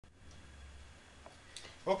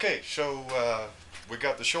Okay, so we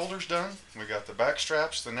got the shoulders done, we got the back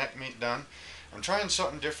straps, the neck meat done. I'm trying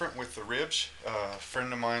something different with the ribs. A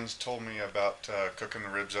friend of mine's told me about cooking the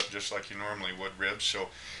ribs up just like you normally would ribs,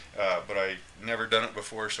 but I never done it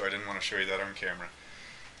before, so I didn't want to show you that on camera.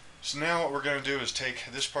 So now what we're going to do is take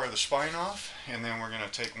this part of the spine off, and then we're going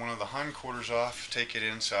to take one of the hindquarters off, take it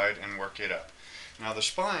inside, and work it up. Now the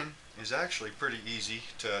spine is actually pretty easy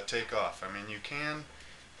to take off. I mean, you can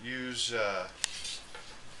use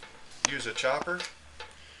use a chopper,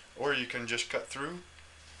 or you can just cut through,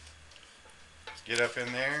 get up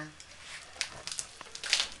in there,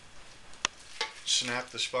 snap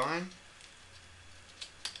the spine,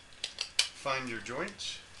 find your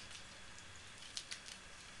joints,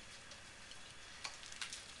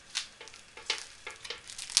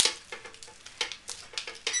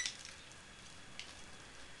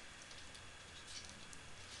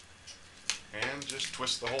 and just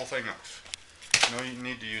twist the whole thing off. No, you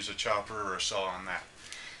need to use a chopper or a saw on that.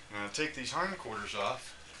 I'm going to take these hindquarters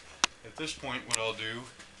off. At this point, what I'll do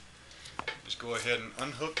is go ahead and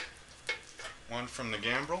unhook one from the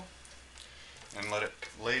gambrel and let it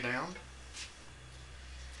lay down.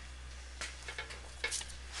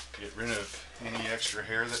 Get rid of any extra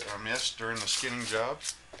hair that are missed during the skinning job.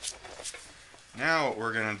 Now what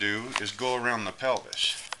we're going to do is go around the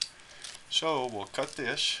pelvis. So we'll cut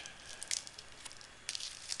this.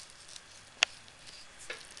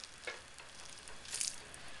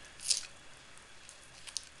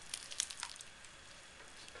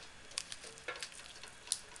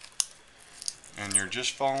 And you're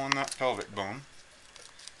just following that pelvic bone.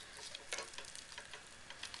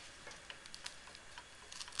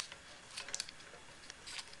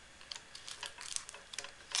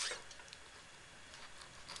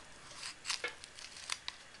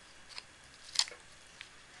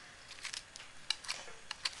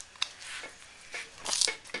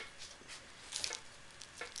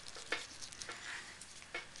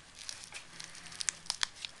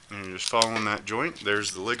 And you're just following that joint.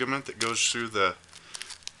 There's the ligament that goes through the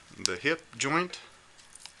hip joint.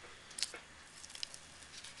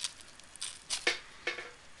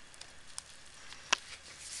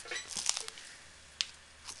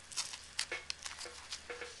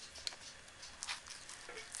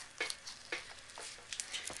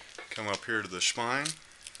 Come up here to the spine.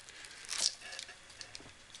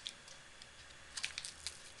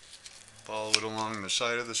 Follow it along the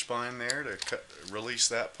side of the spine there to release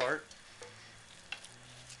that part.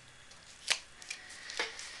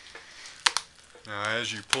 Now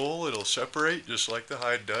as you pull, it'll separate just like the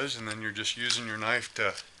hide does, and then you're just using your knife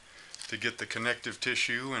to get the connective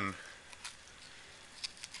tissue and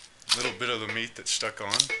a little bit of the meat that's stuck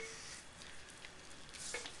on.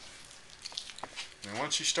 And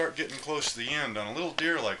once you start getting close to the end, on a little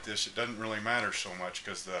deer like this, it doesn't really matter so much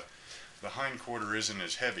because the hind quarter isn't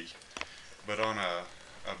as heavy. But on a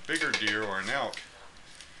bigger deer or an elk,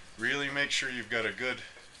 really make sure you've got a good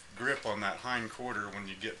grip on that hind quarter when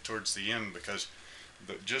you get towards the end, because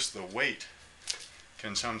just the weight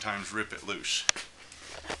can sometimes rip it loose.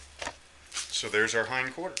 So there's our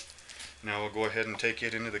hind quarter. Now we'll go ahead and take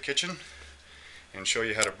it into the kitchen and show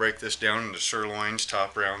you how to break this down into sirloins,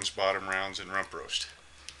 top rounds, bottom rounds, and rump roast.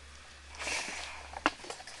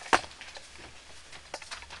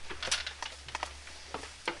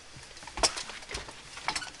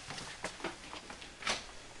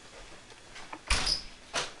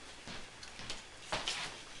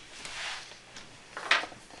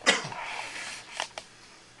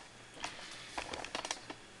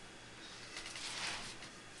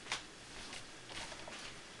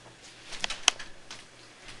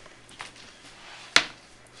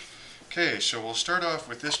 Okay, so we'll start off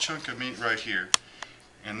with this chunk of meat right here,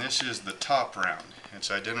 and this is the top round.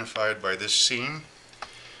 It's identified by this seam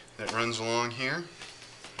that runs along here,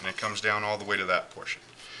 and it comes down all the way to that portion.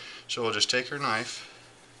 So we'll just take our knife,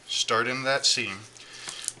 start in that seam.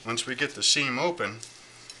 Once we get the seam open,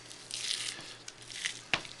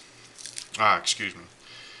 excuse me,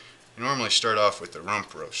 you normally start off with the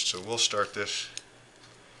rump roast, so we'll start this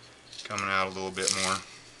coming out a little bit more.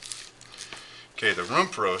 Okay, the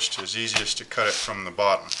rump roast is easiest to cut it from the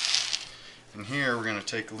bottom. And here we're going to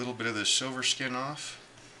take a little bit of this silver skin off.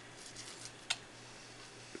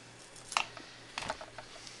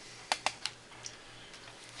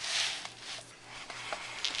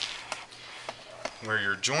 Where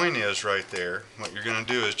your joint is right there, what you're going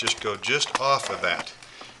to do is just go just off of that,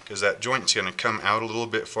 because that joint's going to come out a little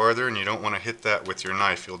bit farther and you don't want to hit that with your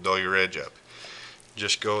knife. You'll dull your edge up.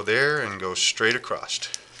 Just go there and go straight across.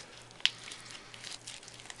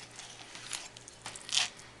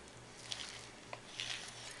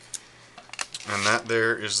 And that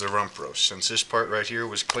there is the rump roast. Since this part right here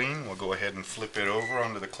was clean, we'll go ahead and flip it over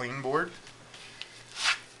onto the clean board.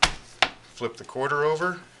 Flip the quarter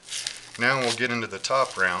over. Now we'll get into the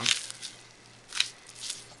top round.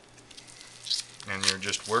 And you're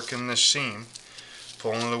just working this seam,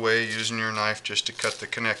 pulling it away using your knife just to cut the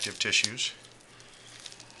connective tissues.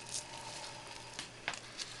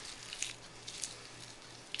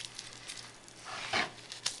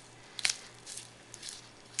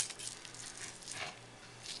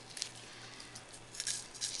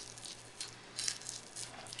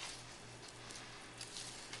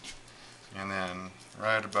 And then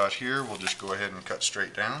right about here, we'll just go ahead and cut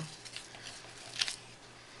straight down.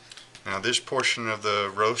 Now this portion of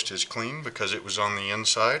the roast is clean because it was on the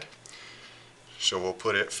inside. So we'll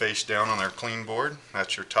put it face down on our clean board.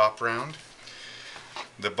 That's your top round.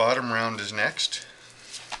 The bottom round is next.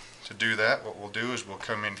 To do that, what we'll do is we'll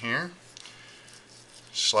come in here,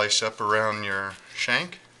 slice up around your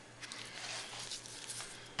shank,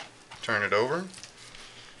 turn it over,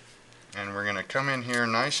 and we're going to come in here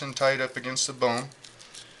nice and tight up against the bone.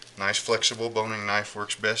 Nice flexible boning knife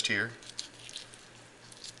works best here.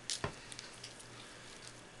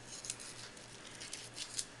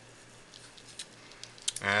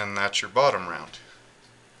 And that's your bottom round.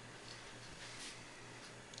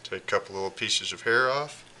 Take a couple little pieces of hair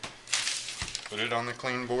off, put it on the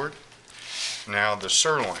clean board. Now the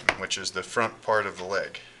sirloin, which is the front part of the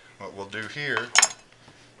leg. What we'll do here,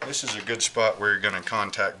 this is a good spot where you're going to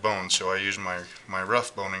contact bone, so I use my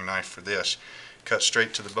rough boning knife for this. Cut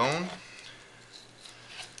straight to the bone,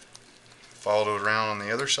 follow it around on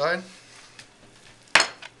the other side.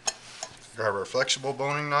 Grab our flexible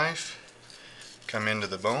boning knife, come into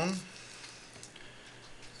the bone,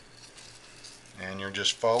 and you're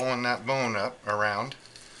just following that bone up around.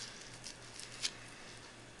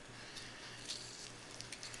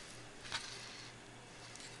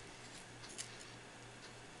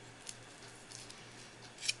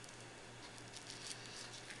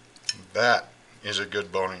 That is a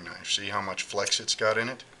good boning knife. See how much flex it's got in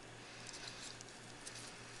it?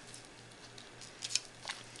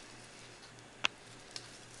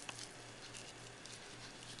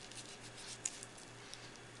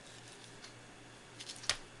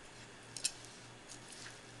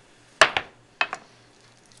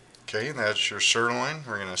 Okay, that's your sirloin.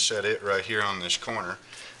 We're going to set it right here on this corner.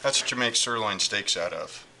 That's what you make sirloin steaks out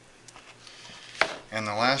of. And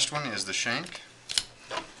the last one is the shank.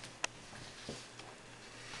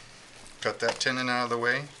 Cut that tendon out of the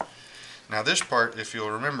way. Now this part, if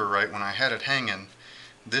you'll remember right, when I had it hanging,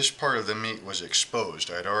 this part of the meat was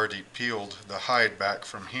exposed. I'd already peeled the hide back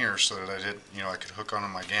from here so that I could hook onto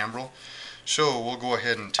my gambrel. So we'll go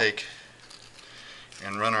ahead and take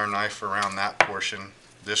and run our knife around that portion.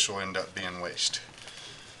 This will end up being waste.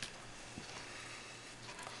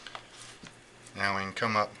 Now we can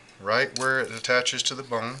come up right where it attaches to the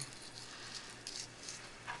bone.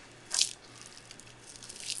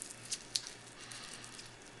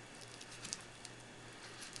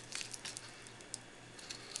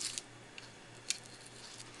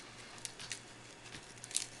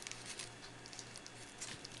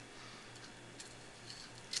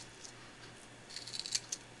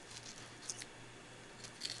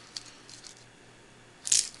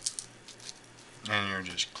 And you're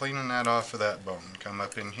just cleaning that off of that bone. Come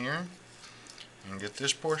up in here and get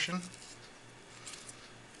this portion.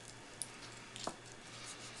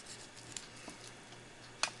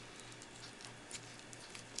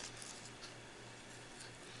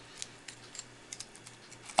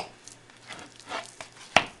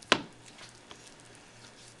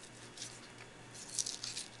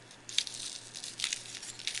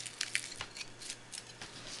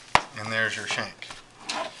 And there's your shank.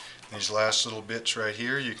 These last little bits right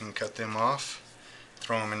here, you can cut them off,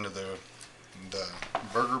 throw them into the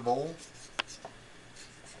burger bowl.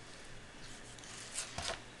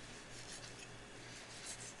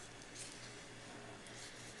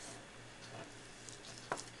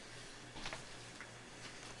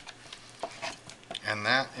 And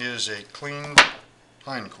that is a clean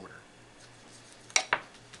hind quarter.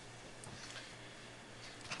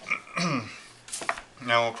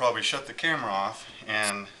 Now we'll probably shut the camera off,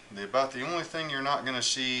 and about the only thing you're not going to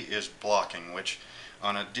see is blocking, which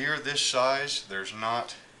on a deer this size there's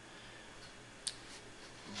not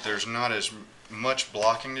as much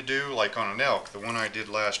blocking to do like on an elk. The one I did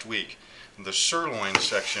last week, the sirloin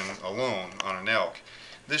section alone on an elk,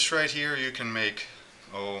 this right here you can make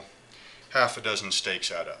half a dozen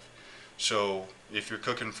steaks out of. So if you're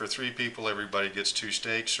cooking for 3 people, everybody gets 2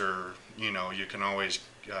 steaks, or you can always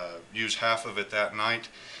use half of it that night,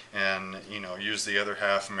 and use the other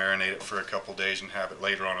half, marinate it for a couple days, and have it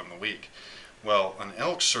later on in the week. Well, an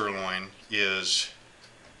elk sirloin is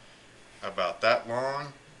about that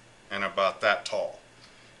long and about that tall.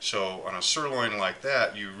 So on a sirloin like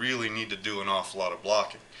that, you really need to do an awful lot of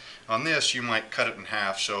blocking. On this, you might cut it in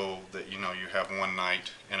half so that you have one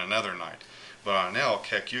night and another night. But on an elk,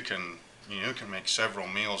 heck, you can make several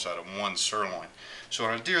meals out of one sirloin. So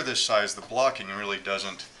on a deer this size, the blocking really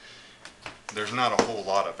doesn't, there's not a whole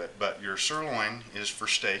lot of it. But your sirloin is for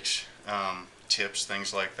steaks, tips,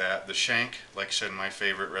 things like that. The shank, like I said, my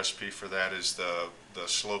favorite recipe for that is the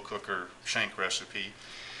slow cooker shank recipe.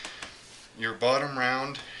 Your bottom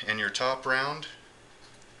round and your top round,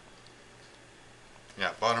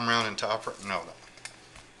 bottom round and top, no,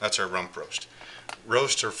 that's our rump roast.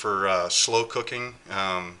 Roasts are for slow cooking.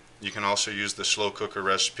 You can also use the slow cooker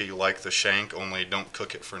recipe like the shank, only don't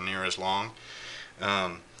cook it for near as long.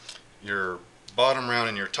 Your bottom round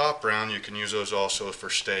and your top round, you can use those also for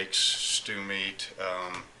steaks, stew meat,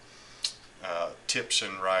 tips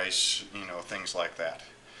and rice, things like that.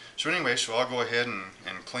 So anyway, so I'll go ahead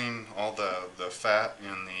and clean all the fat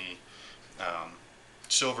and the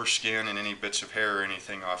silver skin and any bits of hair or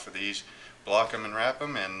anything off of these, block them and wrap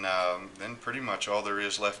them, and then pretty much all there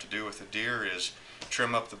is left to do with the deer is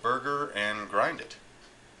trim up the burger and grind it.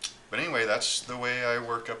 But anyway, that's the way I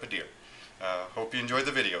work up a deer. Hope you enjoyed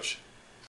the videos.